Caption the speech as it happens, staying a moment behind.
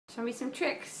Show me some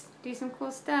tricks. Do some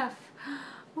cool stuff.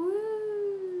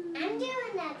 Woo! I'm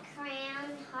doing a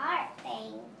crown heart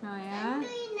thing. Oh yeah? I'm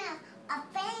doing a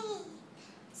thing.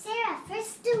 Sarah,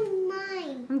 first do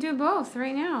mine. I'm doing both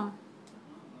right now.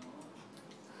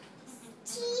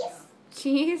 Cheese.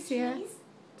 Cheese, yeah. Cheese.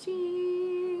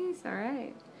 Cheese.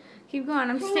 Alright. Keep going.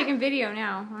 I'm just taking video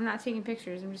now. I'm not taking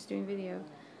pictures. I'm just doing video.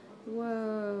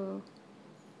 Whoa.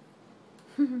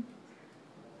 Cheese.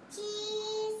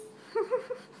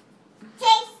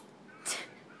 Taste.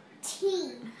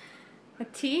 T. A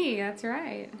T, that's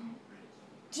right.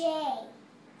 J.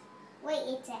 Wait,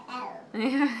 it's a L.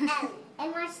 Yeah. L.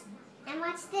 And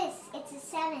watch this. It's a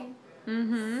 7.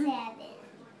 Mm-hmm. 7.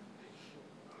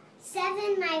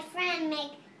 7, my friend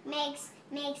makes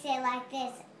it like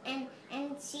this. And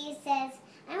she says,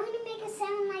 I want to make a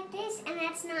 7 like this, and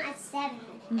that's not a 7.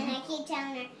 Mm-hmm. And I keep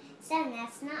telling her, 7,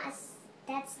 that's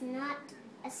not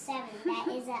a 7. That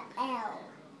is a L.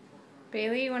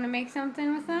 Bailey, you want to make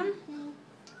something with them? Mm-hmm.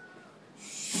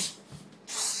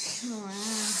 Oh, wow.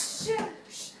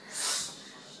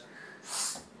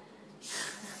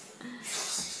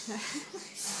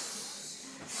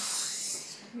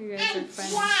 You guys are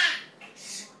funny. Jack.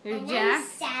 You're And Jack? I'm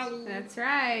Sally. That's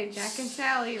right. Jack and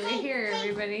Sally right here,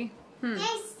 everybody. Hey,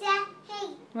 hey.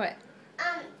 What?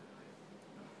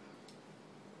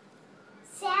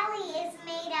 Sally is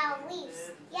made out of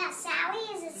leaves. Yeah, Sally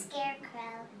is a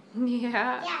scarecrow.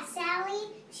 Yeah. Yeah, Sally,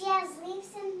 she has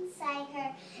leaves inside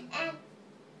her. And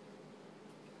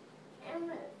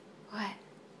What?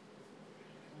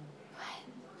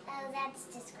 oh, that's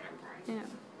just Grandpa. Yeah.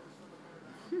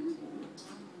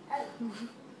 Oh.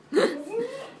 Isn't it?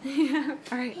 Yeah.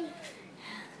 All right.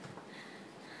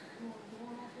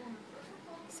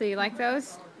 So you like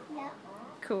those? Yeah.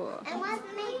 Cool. And what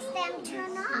makes them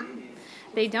turn off?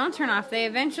 They don't turn off. They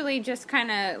eventually just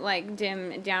kind of like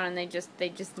dim down and they just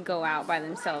go out by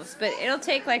themselves. But it'll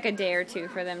take like a day or two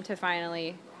for them to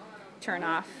finally turn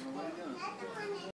off.